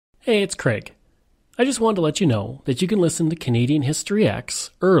Hey, it's Craig. I just wanted to let you know that you can listen to Canadian History X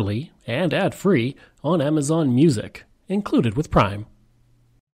early and ad-free on Amazon Music, included with Prime.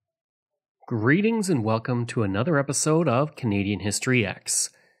 Greetings and welcome to another episode of Canadian History X.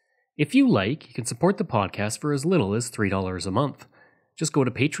 If you like, you can support the podcast for as little as $3 a month. Just go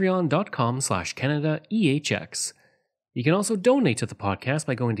to patreon.com/CanadaEHX. You can also donate to the podcast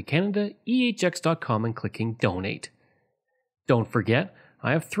by going to CanadaEHX.com and clicking Donate. Don't forget,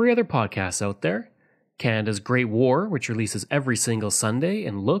 I have 3 other podcasts out there. Canada's Great War, which releases every single Sunday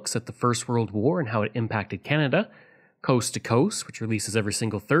and looks at the First World War and how it impacted Canada. Coast to Coast, which releases every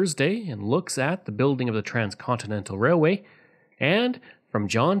single Thursday and looks at the building of the Transcontinental Railway. And From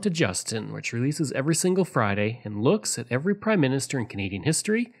John to Justin, which releases every single Friday and looks at every Prime Minister in Canadian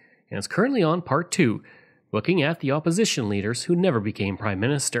history, and is currently on Part 2, looking at the opposition leaders who never became Prime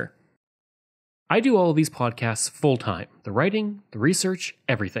Minister. I do all of these podcasts full-time, the writing, the research,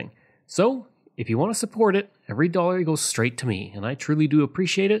 everything. So, if you want to support it, every dollar goes straight to me, and I truly do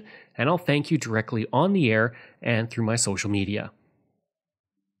appreciate it, and I'll thank you directly on the air and through my social media.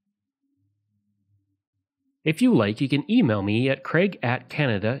 If you like, you can email me at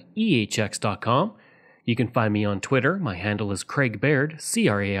craig@canadaehx.com. You can find me on Twitter. My handle is Craig Baird,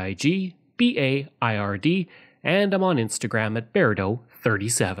 CraigBaird, and I'm on Instagram at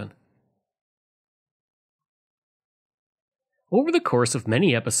Bairdo37. Over the course of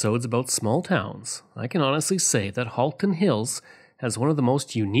many episodes about small towns, I can honestly say that Halton Hills has one of the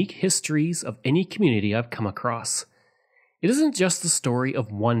most unique histories of any community I've come across. It isn't just the story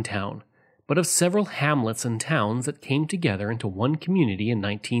of one town, but of several hamlets and towns that came together into one community in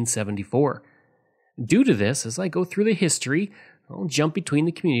 1974. Due to this, as I go through the history, I'll jump between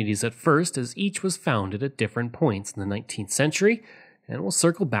the communities at first as each was founded at different points in the 19th century, and we'll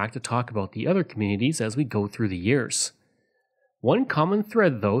circle back to talk about the other communities as we go through the years. One common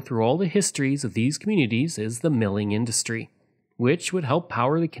thread, though, through all the histories of these communities is the milling industry, which would help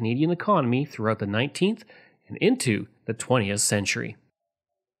power the Canadian economy throughout the 19th and into the 20th century.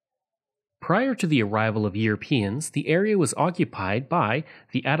 Prior to the arrival of Europeans, the area was occupied by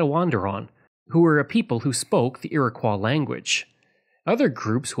the Attawandaron, who were a people who spoke the Iroquois language. Other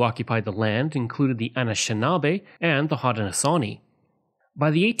groups who occupied the land included the Anishinaabe and the Haudenosaunee.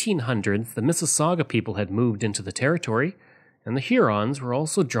 By the 1800s, the Mississauga people had moved into the territory, and the Hurons were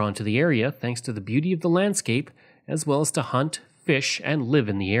also drawn to the area thanks to the beauty of the landscape, as well as to hunt, fish, and live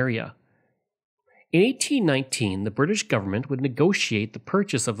in the area. In 1819, the British government would negotiate the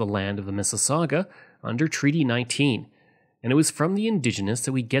purchase of the land of the Mississauga under Treaty 19, and it was from the indigenous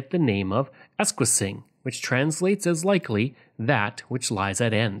that we get the name of Esquissing, which translates as likely that which lies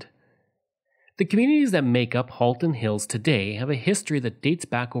at end. The communities that make up Halton Hills today have a history that dates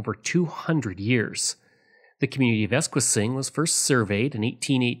back over 200 years. The community of Esquissing was first surveyed in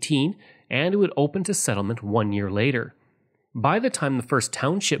 1818, and it would open to settlement 1 year later. By the time the first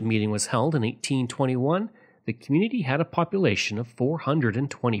township meeting was held in 1821, the community had a population of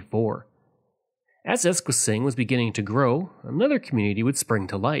 424. As Esquissing was beginning to grow, another community would spring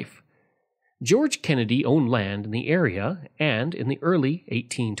to life. George Kennedy owned land in the area, and in the early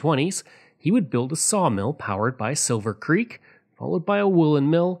 1820s, he would build a sawmill powered by Silver Creek, followed by a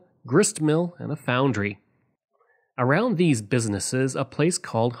woolen mill, grist mill, and a foundry. Around these businesses, a place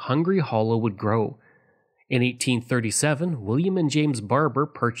called Hungry Hollow would grow. In 1837, William and James Barber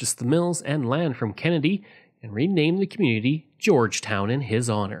purchased the mills and land from Kennedy and renamed the community Georgetown in his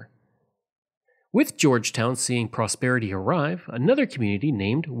honor. With Georgetown seeing prosperity arrive, another community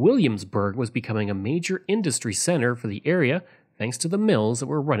named Williamsburg was becoming a major industry center for the area thanks to the mills that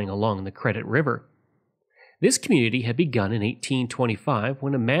were running along the Credit River. This community had begun in 1825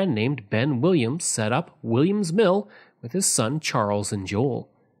 when a man named Ben Williams set up Williams Mill with his son Charles and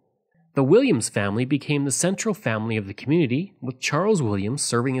Joel. The Williams family became the central family of the community, with Charles Williams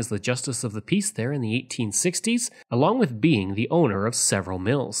serving as the Justice of the Peace there in the 1860s, along with being the owner of several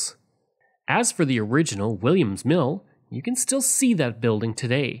mills. As for the original Williams Mill, you can still see that building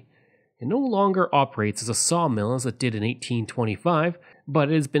today. It no longer operates as a sawmill as it did in 1825, but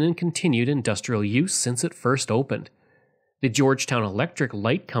it has been in continued industrial use since it first opened. The Georgetown Electric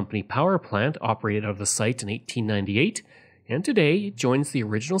Light Company power plant operated out of the site in 1898, and today it joins the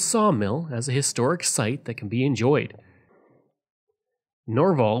original sawmill as a historic site that can be enjoyed.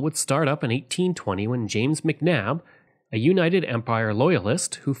 Norval would start up in 1820 when James McNabb, a United Empire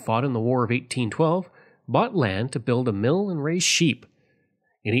Loyalist who fought in the War of 1812, bought land to build a mill and raise sheep.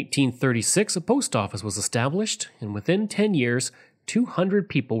 In 1836, a post office was established, and within 10 years, 200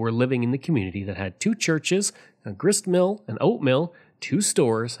 people were living in the community that had 2 churches, a grist mill, an oat mill, 2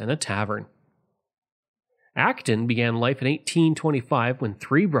 stores, and a tavern. Acton began life in 1825 when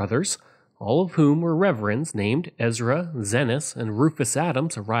three brothers, all of whom were reverends named Ezra, Zenas, and Rufus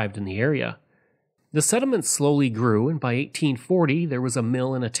Adams, arrived in the area. The settlement slowly grew, and by 1840 there was a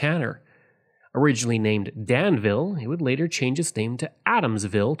mill and a tanner. Originally named Danville, it would later change its name to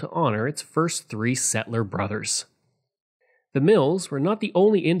Adamsville to honor its first three settler brothers. The mills were not the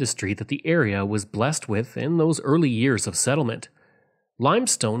only industry that the area was blessed with in those early years of settlement.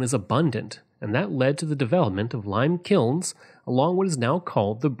 Limestone is abundant, and that led to the development of lime kilns along what is now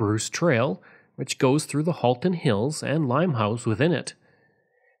called the Bruce Trail, which goes through the Halton Hills and Limehouse within it.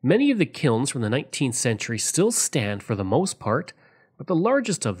 Many of the kilns from the 19th century still stand for the most part, but the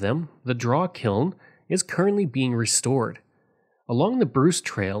largest of them, the Draw Kiln, is currently being restored. Along the Bruce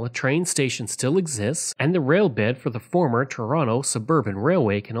Trail, a train station still exists, and the rail bed for the former Toronto Suburban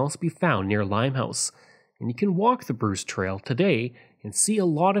Railway can also be found near Limehouse, and you can walk the Bruce Trail today and see a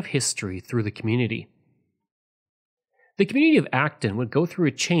lot of history through the community. The community of Acton would go through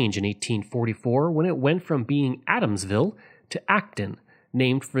a change in 1844 when it went from being Adamsville to Acton,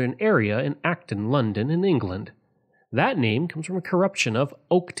 named for an area in Acton, London, in England. That name comes from a corruption of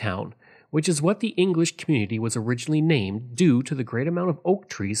Oaktown, which is what the English community was originally named due to the great amount of oak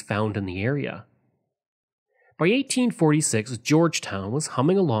trees found in the area. By 1846, Georgetown was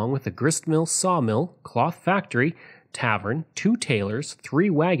humming along with a gristmill, sawmill, cloth factory, tavern, 2 tailors, 3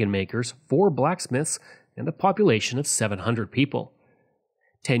 wagon makers, 4 blacksmiths, and a population of 700 people.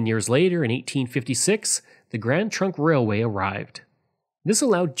 10 years later, in 1856, the Grand Trunk Railway arrived. This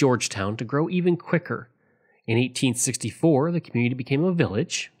allowed Georgetown to grow even quicker. In 1864, the community became a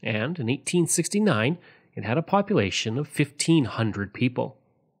village, and in 1869, it had a population of 1,500 people.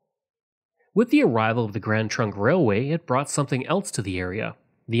 With the arrival of the Grand Trunk Railway, it brought something else to the area,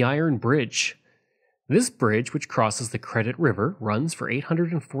 the Iron Bridge. This bridge, which crosses the Credit River, runs for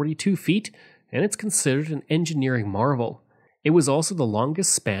 842 feet, and it's considered an engineering marvel. It was also the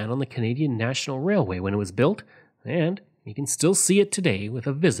longest span on the Canadian National Railway when it was built, and you can still see it today with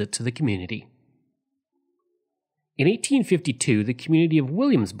a visit to the community. In 1852, the community of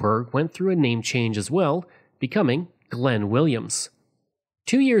Williamsburg went through a name change as well, becoming Glen Williams.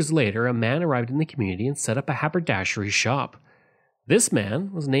 2 years later, a man arrived in the community and set up a haberdashery shop. This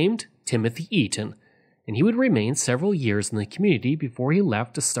man was named Timothy Eaton, and he would remain several years in the community before he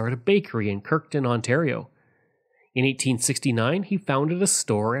left to start a bakery in Kirkton, Ontario. In 1869, he founded a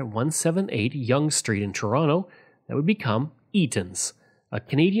store at 178 Yonge Street in Toronto that would become Eaton's, a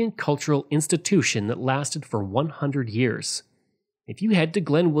Canadian cultural institution that lasted for 100 years. If you head to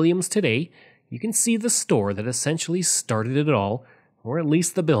Glen Williams today, you can see the store that essentially started it all, or at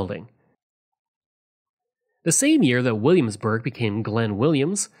least the building. The same year that Williamsburg became Glen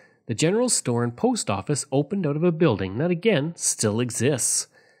Williams, the general store and post office opened out of a building that again still exists.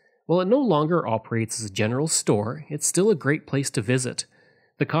 While it no longer operates as a general store, it's still a great place to visit.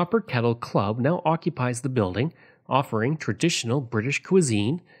 The Copper Kettle Club now occupies the building, offering traditional British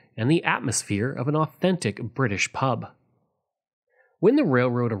cuisine and the atmosphere of an authentic British pub. When the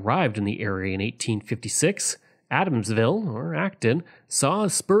railroad arrived in the area in 1856, Adamsville, or Acton, saw a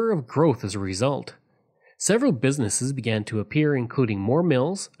spur of growth as a result. Several businesses began to appear, including more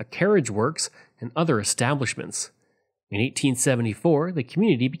mills, a carriage works, and other establishments. In 1874, the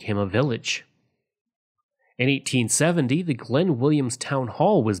community became a village. In 1870, the Glen Williams Town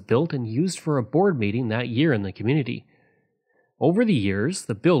Hall was built and used for a board meeting that year in the community. Over the years,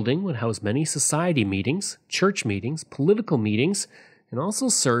 the building would house many society meetings, church meetings, political meetings, and also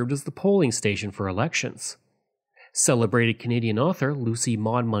served as the polling station for elections. Celebrated Canadian author Lucy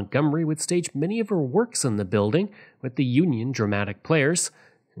Maud Montgomery would stage many of her works in the building with the Union Dramatic Players,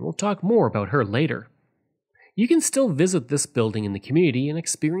 and we'll talk more about her later. You can still visit this building in the community and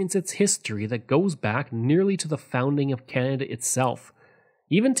experience its history that goes back nearly to the founding of Canada itself.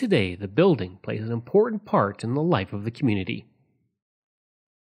 Even today, the building plays an important part in the life of the community.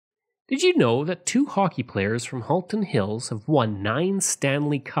 Did you know that 2 hockey players from Halton Hills have won 9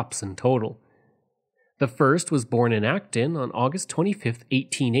 Stanley Cups in total? The first was born in Acton on August 25,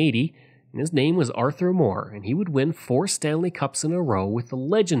 1880, and his name was Arthur Moore, and he would win 4 Stanley Cups in a row with the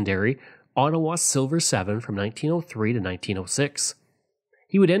legendary Ottawa Silver 7 from 1903 to 1906.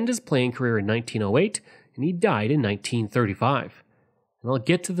 He would end his playing career in 1908, and he died in 1935. And I'll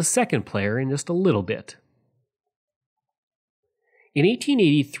get to the second player in just a little bit. In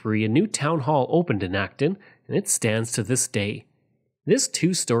 1883, a new town hall opened in Acton, and it stands to this day. This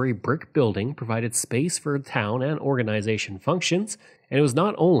 2-story brick building provided space for town and organization functions, and it was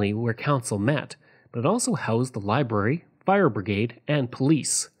not only where council met, but it also housed the library, fire brigade, and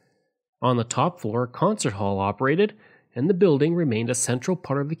police. On the top floor, a concert hall operated, and the building remained a central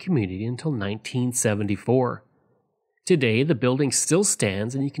part of the community until 1974. Today, the building still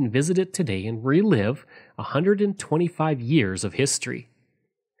stands and you can visit it today and relive 125 years of history.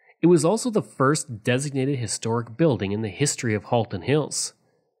 It was also the first designated historic building in the history of Halton Hills.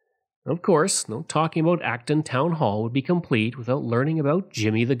 Of course, no talking about Acton Town Hall would be complete without learning about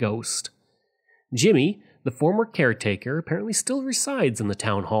Jimmy the Ghost. Jimmy, the former caretaker, apparently still resides in the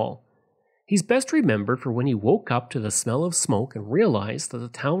town hall. He's best remembered for when he woke up to the smell of smoke and realized that the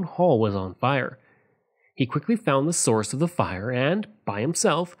town hall was on fire. He quickly found the source of the fire and, by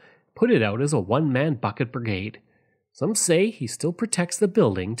himself, put it out as a one-man bucket brigade. Some say he still protects the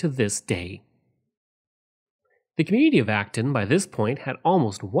building to this day. The community of Acton by this point had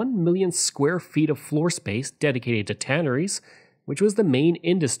almost 1 million square feet of floor space dedicated to tanneries, which was the main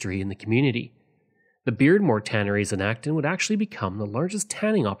industry in the community. The Beardmore tanneries in Acton would actually become the largest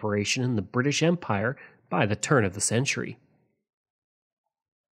tanning operation in the British Empire by the turn of the century.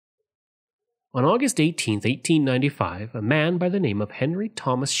 On August 18, 1895, a man by the name of Henry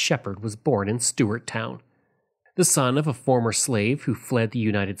Thomas Shepherd was born in Stewarttown. The son of a former slave who fled the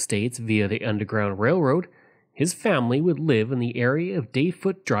United States via the Underground Railroad, his family would live in the area of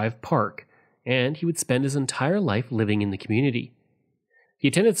Dayfoot Drive Park, and he would spend his entire life living in the community. He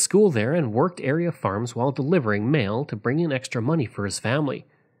attended school there and worked area farms while delivering mail to bring in extra money for his family.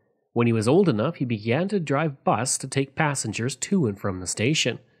 When he was old enough, he began to drive bus to take passengers to and from the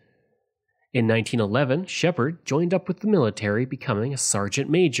station. In 1911, Shepherd joined up with the military, becoming a sergeant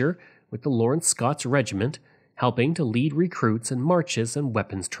major with the Lawrence Scots Regiment, helping to lead recruits in marches and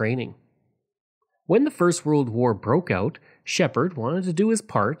weapons training. When the First World War broke out, Shepherd wanted to do his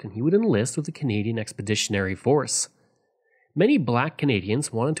part and he would enlist with the Canadian Expeditionary Force. Many black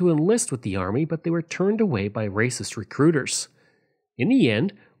Canadians wanted to enlist with the army, but they were turned away by racist recruiters. In the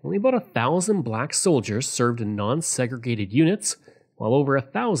end, only about 1,000 black soldiers served in non-segregated units, while over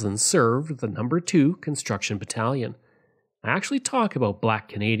 1,000 served with the No. 2 Construction Battalion. I actually talk about black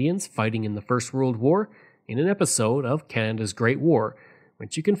Canadians fighting in the First World War in an episode of Canada's Great War,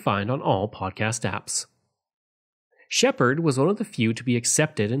 which you can find on all podcast apps. Shepherd was one of the few to be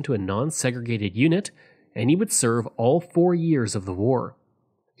accepted into a non-segregated unit, and he would serve all 4 years of the war.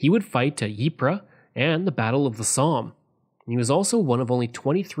 He would fight at Ypres and the Battle of the Somme. He was also one of only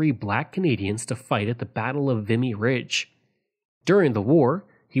 23 black Canadians to fight at the Battle of Vimy Ridge. During the war,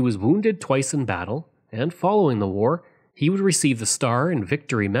 he was wounded twice in battle, and following the war, he would receive the Star and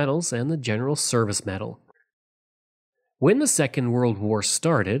Victory Medals and the General Service Medal. When the Second World War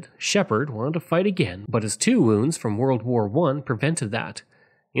started, Shepherd wanted to fight again, but his 2 wounds from World War I prevented that.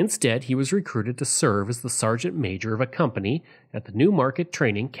 Instead, he was recruited to serve as the sergeant major of a company at the Newmarket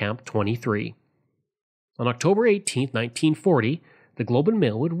Training Camp 23. On October 18, 1940, the Globe and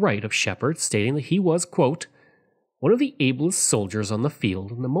Mail would write of Shepherd stating that he was, quote, one of the ablest soldiers on the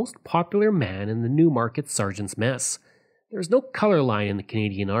field and the most popular man in the Newmarket Sergeant's Mess. There is no color line in the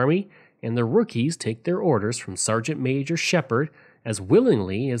Canadian Army, and the rookies take their orders from Sergeant Major Shepherd as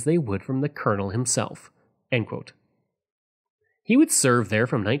willingly as they would from the Colonel himself. End quote. He would serve there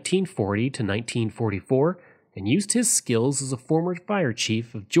from 1940 to 1944 and used his skills as a former fire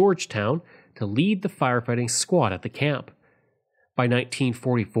chief of Georgetown to lead the firefighting squad at the camp. By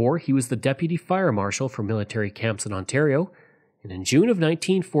 1944, he was the deputy fire marshal for military camps in Ontario, and in June of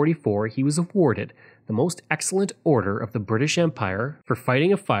 1944, he was awarded the Most Excellent Order of the British Empire for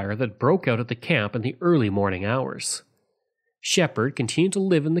fighting a fire that broke out at the camp in the early morning hours. Shepherd continued to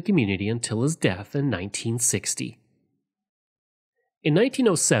live in the community until his death in 1960. In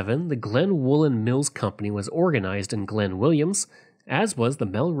 1907, the Glen Woolen Mills Company was organized in Glen Williams, as was the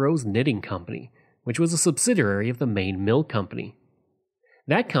Melrose Knitting Company, which was a subsidiary of the main mill company.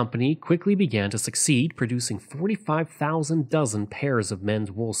 That company quickly began to succeed, producing 45,000 dozen pairs of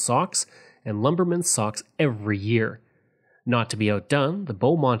men's wool socks and lumbermen's socks every year. Not to be outdone, the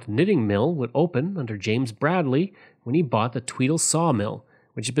Beaumont Knitting Mill would open under James Bradley when he bought the Tweedle Sawmill,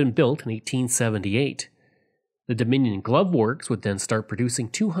 which had been built in 1878. The Dominion Glove Works would then start producing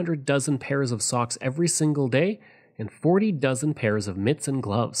 200 dozen pairs of socks every single day and 40 dozen pairs of mitts and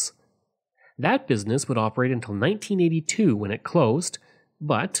gloves. That business would operate until 1982 when it closed,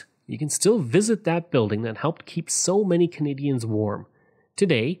 but you can still visit that building that helped keep so many Canadians warm.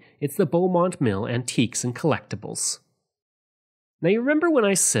 Today, it's the Beaumont Mill Antiques and Collectibles. Now you remember when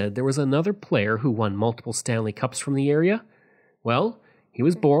I said there was another player who won multiple Stanley Cups from the area? Well, he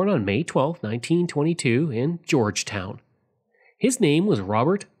was born on May 12, 1922 in Georgetown. His name was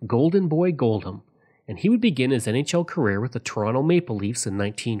Robert Golden Boy Goldham, and he would begin his NHL career with the Toronto Maple Leafs in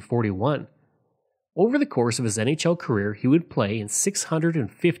 1941. Over the course of his NHL career, he would play in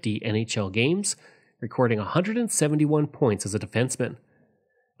 650 NHL games recording 171 points as a defenseman.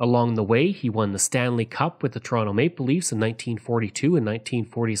 Along the way, he won the Stanley Cup with the Toronto Maple Leafs in 1942 and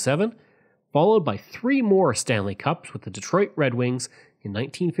 1947, followed by 3 more Stanley Cups with the Detroit Red Wings in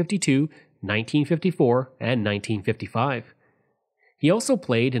 1952, 1954, and 1955. He also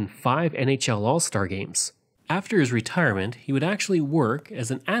played in 5 NHL All-Star games. After his retirement, he would actually work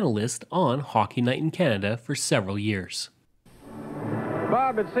as an analyst on Hockey Night in Canada for several years.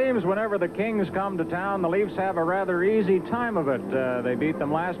 Bob, it seems whenever the Kings come to town, the Leafs have a rather easy time of it. They beat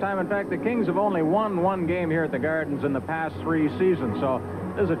them last time. In fact, the Kings have only won 1 game here at the Gardens in the past 3 seasons, so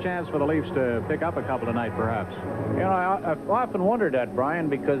there's a chance for the Leafs to pick up a couple tonight, perhaps. You know, I've often wondered that, Brian,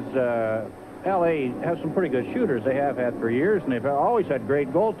 because L.A. has some pretty good shooters. They have had for years, and they've always had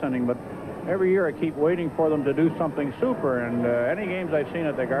great goaltending, but every year I keep waiting for them to do something super, and any games I've seen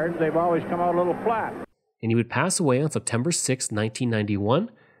at the Gardens, they've always come out a little flat. And he would pass away on September 6,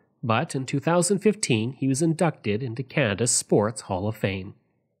 1991, but in 2015 he was inducted into Canada's Sports Hall of Fame.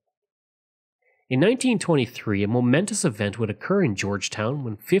 In 1923, a momentous event would occur in Georgetown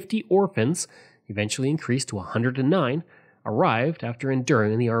when 50 orphans, eventually increased to 109, arrived after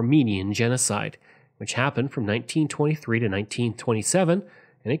enduring the Armenian Genocide, which happened from 1923 to 1927,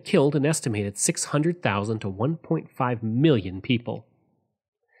 and it killed an estimated 600,000 to 1.5 million people.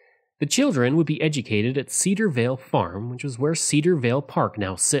 The children would be educated at Cedar Vale Farm, which is where Cedar Vale Park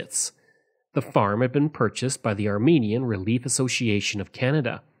now sits. The farm had been purchased by the Armenian Relief Association of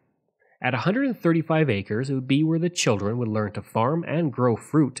Canada. At 135 acres, it would be where the children would learn to farm and grow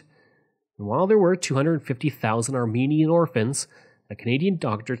fruit. And while there were 250,000 Armenian orphans, a Canadian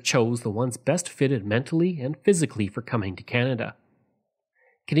doctor chose the ones best fitted mentally and physically for coming to Canada.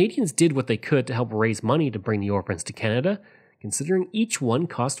 Canadians did what they could to help raise money to bring the orphans to Canada, considering each one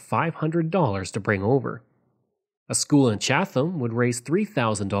cost $500 to bring over. A school in Chatham would raise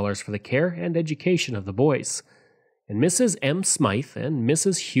 $3,000 for the care and education of the boys, and Mrs. M. Smythe and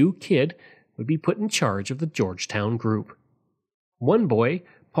Mrs. Hugh Kidd would be put in charge of the Georgetown group. One boy,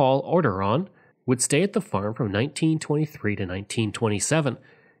 Paul Orderon, would stay at the farm from 1923 to 1927,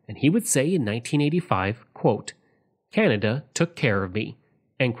 and he would say in 1985, quote, "Canada took care of me,"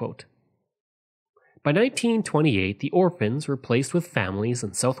 end quote. By 1928, the orphans were placed with families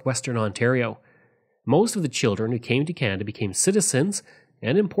in southwestern Ontario. Most of the children who came to Canada became citizens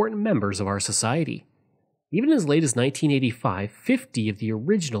and important members of our society. Even as late as 1985, 50 of the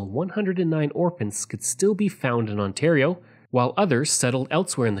original 109 orphans could still be found in Ontario, while others settled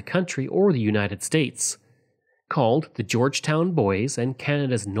elsewhere in the country or the United States. Called the Georgetown Boys and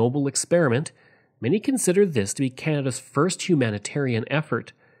Canada's Noble Experiment, many consider this to be Canada's first humanitarian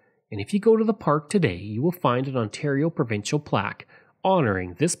effort. And if you go to the park today, you will find an Ontario provincial plaque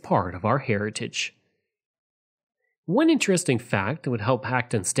honoring this part of our heritage. One interesting fact that would help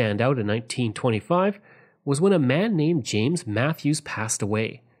Halton stand out in 1925 was when a man named James Matthews passed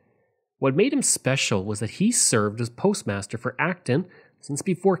away. What made him special was that he served as postmaster for Acton since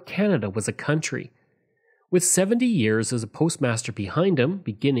before Canada was a country. With 70 years as a postmaster behind him,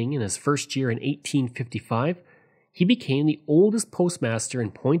 beginning in his first year in 1855, he became the oldest postmaster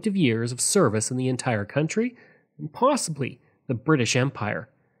in point of years of service in the entire country, and possibly the British Empire.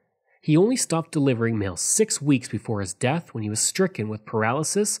 He only stopped delivering mail 6 weeks before his death when he was stricken with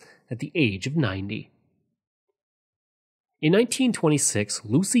paralysis at the age of 90. In 1926,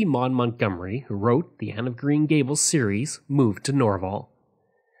 Lucy Maud Montgomery, who wrote the Anne of Green Gables series, moved to Norval.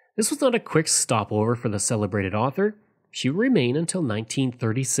 This was not a quick stopover for the celebrated author. She would remain until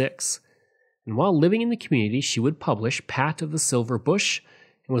 1936. And while living in the community, she would publish Pat of the Silver Bush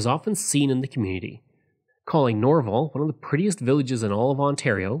and was often seen in the community. Calling Norval one of the prettiest villages in all of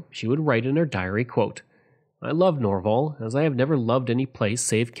Ontario, she would write in her diary, quote, "I love Norval, as I have never loved any place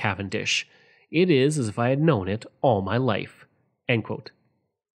save Cavendish. It is as if I had known it all my life." End quote.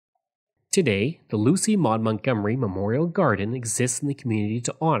 Today, the Lucy Maud Montgomery Memorial Garden exists in the community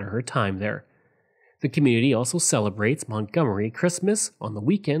to honor her time there. The community also celebrates Montgomery Christmas on the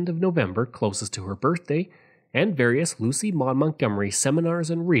weekend of November closest to her birthday, and various Lucy Maud Montgomery seminars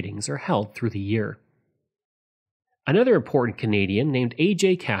and readings are held through the year. Another important Canadian named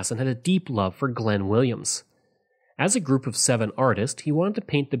A.J. Casson had a deep love for Glenn Williams. As a group of 7 artists, he wanted to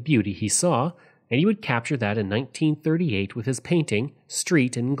paint the beauty he saw, and he would capture that in 1938 with his painting,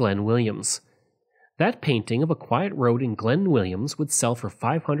 Street in Glen Williams. That painting of a quiet road in Glen Williams would sell for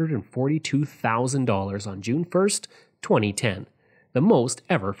 $542,000 on June 1st, 2010, the most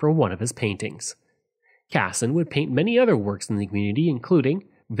ever for one of his paintings. Casson would paint many other works in the community, including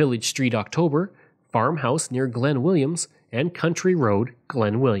Village Street October, Farmhouse near Glen Williams, and Country Road,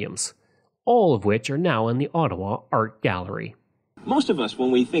 Glen Williams, all of which are now in the Ottawa Art Gallery. Most of us,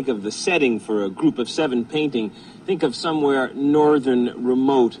 when we think of the setting for a Group of Seven painting, think of somewhere northern,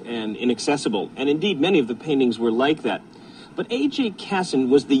 remote, and inaccessible. And indeed, many of the paintings were like that. But A.J. Casson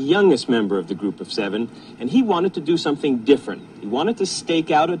was the youngest member of the Group of Seven, and he wanted to do something different. He wanted to stake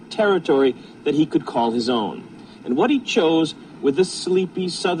out a territory that he could call his own. And what he chose were the sleepy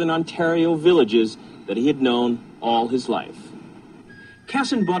southern Ontario villages that he had known all his life.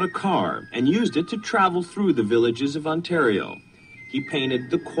 Casson bought a car and used it to travel through the villages of Ontario. He painted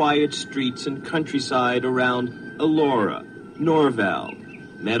the quiet streets and countryside around Elora, Norval,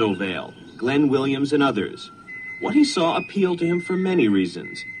 Meadowvale, Glen Williams, and others. What he saw appealed to him for many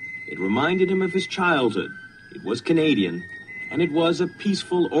reasons. It reminded him of his childhood. It was Canadian, and it was a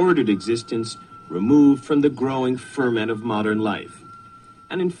peaceful, ordered existence removed from the growing ferment of modern life.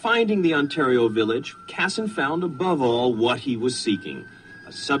 And in finding the Ontario village, Casson found above all what he was seeking,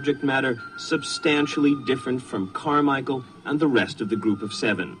 a subject matter substantially different from Carmichael and the rest of the Group of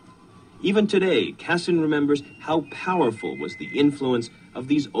Seven. Even today, Casson remembers how powerful was the influence of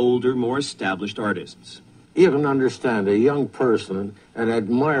these older, more established artists. You can understand a young person and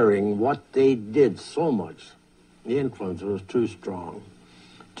admiring what they did so much. The influence was too strong.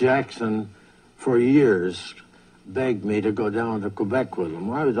 Jackson, for years, begged me to go down to Quebec with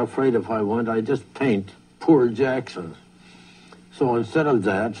him. I was afraid if I went, I'd just paint poor Jackson. So instead of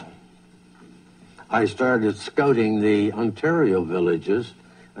that, I started scouting the Ontario villages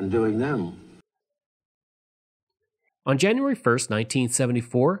and doing them. On January 1st,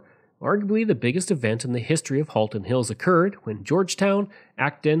 1974, arguably the biggest event in the history of Halton Hills occurred when Georgetown,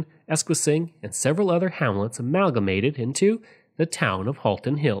 Acton, Esquissing, and several other hamlets amalgamated into the town of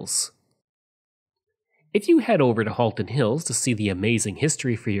Halton Hills. If you head over to Halton Hills to see the amazing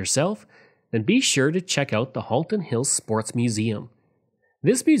history for yourself, then be sure to check out the Halton Hills Sports Museum.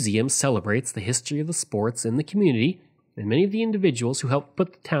 This museum celebrates the history of the sports in the community and many of the individuals who helped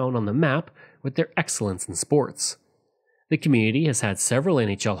put the town on the map with their excellence in sports. The community has had several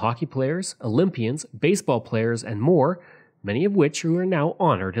NHL hockey players, Olympians, baseball players, and more, many of which are now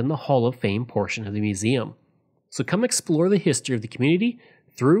honored in the Hall of Fame portion of the museum. So come explore the history of the community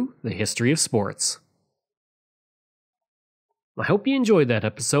through the history of sports. I hope you enjoyed that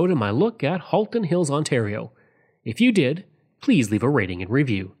episode and my look at Halton Hills, Ontario. If you did, please leave a rating and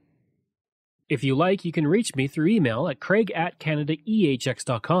review. If you like, you can reach me through email at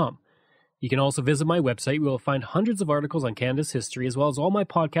craig@canadaehx.com. You can also visit my website where you'll find hundreds of articles on Canada's history as well as all my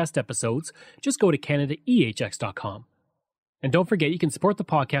podcast episodes. Just go to canadaehx.com. And don't forget you can support the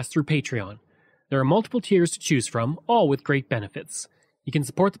podcast through Patreon. There are multiple tiers to choose from, all with great benefits. You can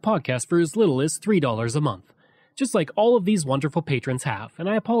support the podcast for as little as $3 a month, just like all of these wonderful patrons have, and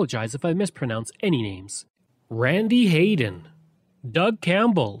I apologize if I mispronounce any names. Randy Hayden, Doug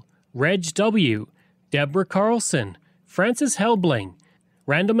Campbell, Reg W., Deborah Carlson, Francis Helbling,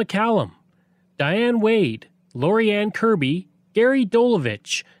 Randall McCallum, Diane Wade, Lorianne Kirby, Gary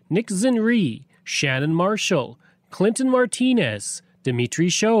Dolovich, Nick Zinri, Shannon Marshall, Clinton Martinez, Dimitri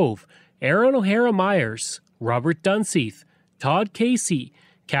Shove, Aaron O'Hara Myers, Robert Dunseith, Todd Casey,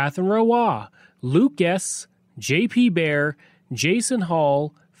 Catherine Roy, Luke S., J.P. Bear, Jason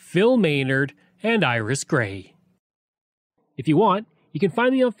Hall, Phil Maynard, and Iris Gray. If you want, you can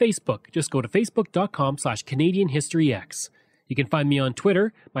find me on Facebook. Just go to facebook.com/CanadianHistoryX. You can find me on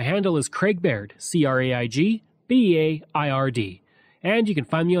Twitter. My handle is Craig Baird, CraigBeard. And you can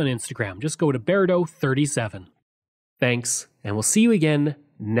find me on Instagram. Just go to Bairdo37. Thanks, and we'll see you again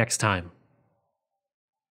next time.